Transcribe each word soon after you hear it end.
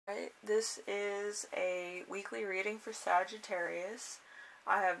Alright, this is a weekly reading for Sagittarius.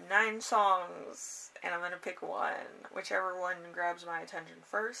 I have 9 songs, and I'm going to pick one. Whichever one grabs my attention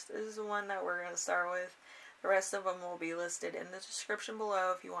first is the one that we're going to start with. The rest of them will be listed in the description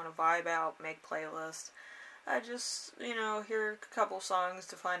below if you want to vibe out, make playlists. I just, hear a couple songs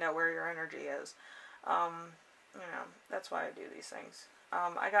to find out where your energy is. That's why I do these things.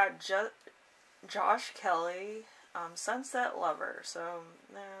 I got Josh Kelley Sunset Lover, so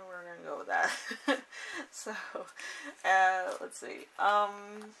we're gonna go with that. So let's see.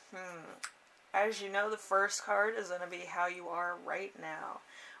 As you know, the first card is gonna be how you are right now,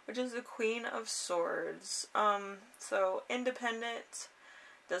 which is the Queen of Swords. So independent,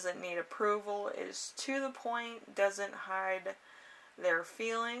 doesn't need approval, is to the point, doesn't hide their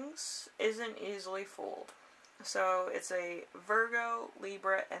feelings, isn't easily fooled. So it's a Virgo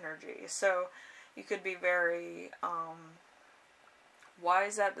Libra energy. So you could be very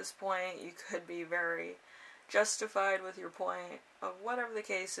wise at this point. You could be very justified with your point of whatever the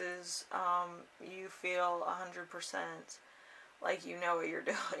case is. You feel 100% like you know what you're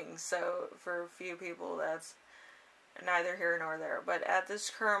doing. So for a few people, that's neither here nor there. But at this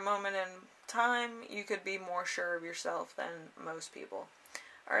current moment in time, you could be more sure of yourself than most people.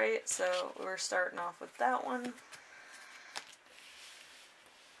 Alright, so we're starting off with that one.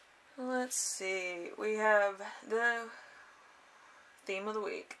 Let's see, we have the theme of the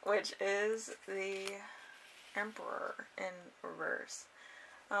week, which is the Emperor in reverse.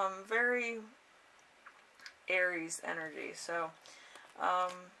 Very Aries energy. So,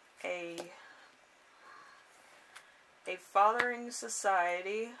 a fathering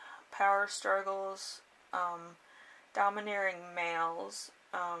society, power struggles, domineering males,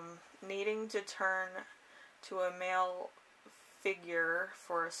 needing to turn to a male figure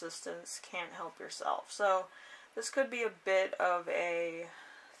for assistance, can't help yourself. So this could be a bit of a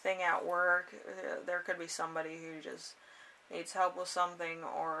thing at work. There could be somebody who just needs help with something,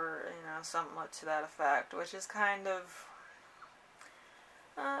 or something to that effect, which is kind of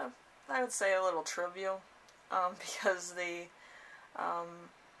I would say a little trivial, because the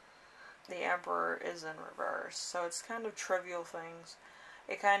Emperor is in reverse, so it's kind of trivial things.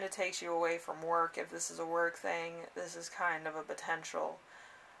 It kind of takes you away from work. If this is a work thing, this is kind of a potential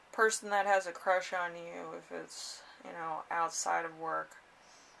person that has a crush on you. If it's, outside of work,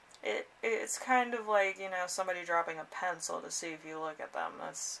 it's kind of like, somebody dropping a pencil to see if you look at them.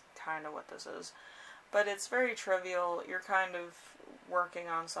 That's kind of what this is. But it's very trivial. You're kind of working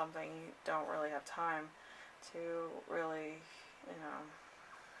on something. You don't really have time to really,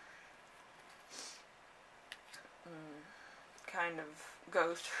 kind of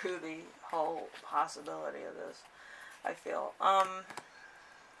go through the whole possibility of this, I feel.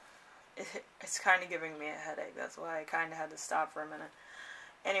 It's kind of giving me a headache. That's why I kind of had to stop for a minute.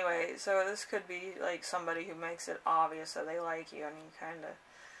 Anyway, so this could be like somebody who makes it obvious that they like you, and you kind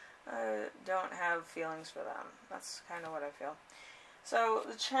of don't have feelings for them. That's kind of what I feel. So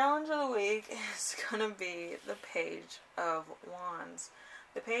the challenge of the week is going to be the Page of Wands.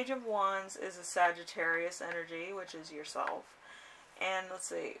 The Page of Wands is a Sagittarius energy, which is yourself. And let's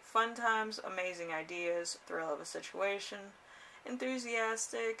see, fun times, amazing ideas, thrill of a situation,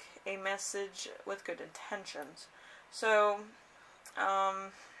 enthusiastic, a message with good intentions. So,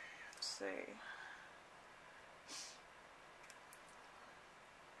 let's see.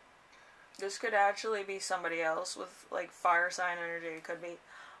 This could actually be somebody else with like fire sign energy. It could be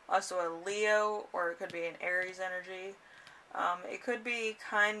also a Leo, or it could be an Aries energy. It could be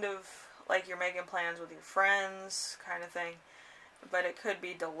kind of like you're making plans with your friends, kind of thing. But it could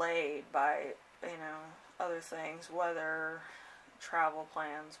be delayed by, other things, weather, travel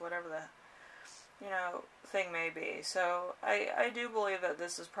plans, whatever the, thing may be. So I do believe that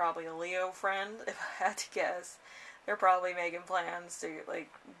this is probably a Leo friend, if I had to guess. They're probably making plans to, like,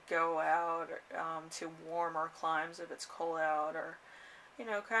 go out to warmer climes if it's cold out, or,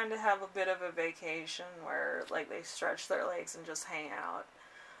 kind of have a bit of a vacation where, like, they stretch their legs and just hang out.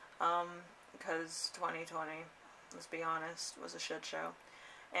 Because 2020... let's be honest, was a shit show.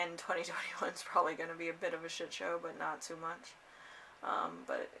 And 2021 is probably going to be a bit of a shit show, but not too much.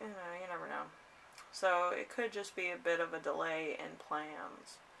 But, you never know. So, it could just be a bit of a delay in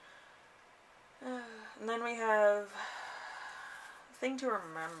plans. And then we have Thing to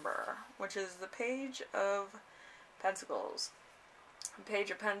Remember, which is the Page of Pentacles. The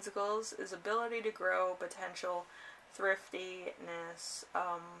Page of Pentacles is ability to grow, potential, thriftiness,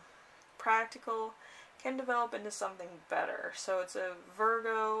 practical, can develop into something better. So it's a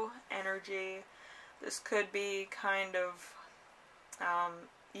Virgo energy. This could be kind of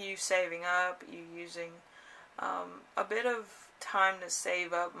you saving up, you using a bit of time to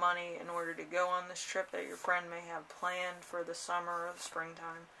save up money in order to go on this trip that your friend may have planned for the summer or the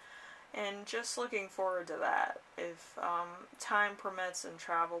springtime. And just looking forward to that. If time permits and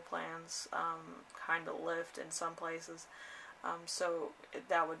travel plans kind of lift in some places, so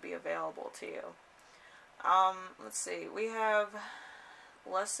that would be available to you. Let's see, we have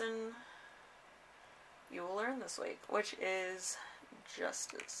lesson you will learn this week, which is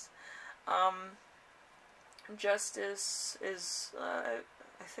justice. Justice is, I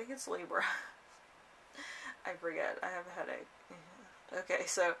think it's Libra. I forget, I have a headache. Okay,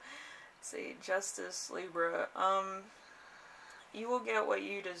 so, let's see, justice, Libra. You will get what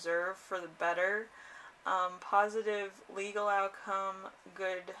you deserve for the better. Positive legal outcome,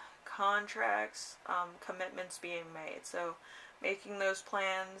 good contracts, commitments being made. So, making those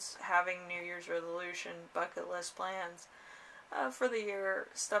plans, having New Year's resolution, bucket list plans for the year,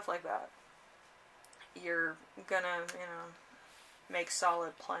 stuff like that. You're gonna, make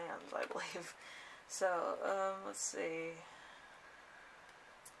solid plans, I believe. So, let's see.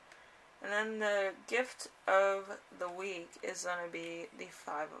 And then the gift of the week is going to be the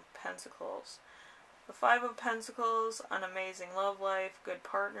Five of Pentacles. The Five of Pentacles, an amazing love life, good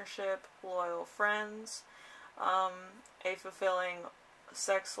partnership, loyal friends, a fulfilling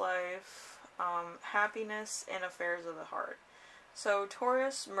sex life, happiness, and affairs of the heart. So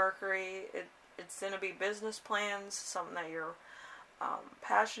Taurus, Mercury, it's going to be business plans, something that you're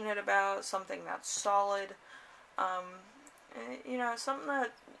passionate about, something that's solid, something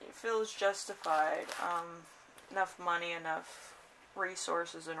that feels justified, enough money, enough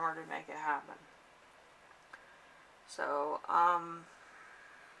resources in order to make it happen. So, a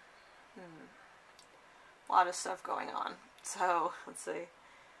lot of stuff going on. So, let's see.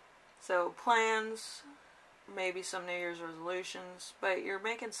 So, plans, maybe some New Year's resolutions, but you're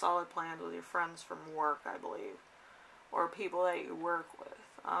making solid plans with your friends from work, I believe, or people that you work with.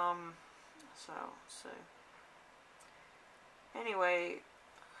 So, let's see. Anyway,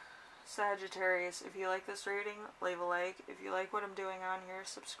 Sagittarius, if you like this reading, leave a like. If you like what I'm doing on here,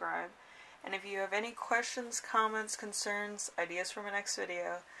 subscribe. And if you have any questions, comments, concerns, ideas for my next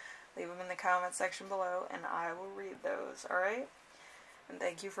video, leave them in the comment section below, and I will read those, alright? And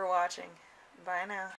thank you for watching. Bye now.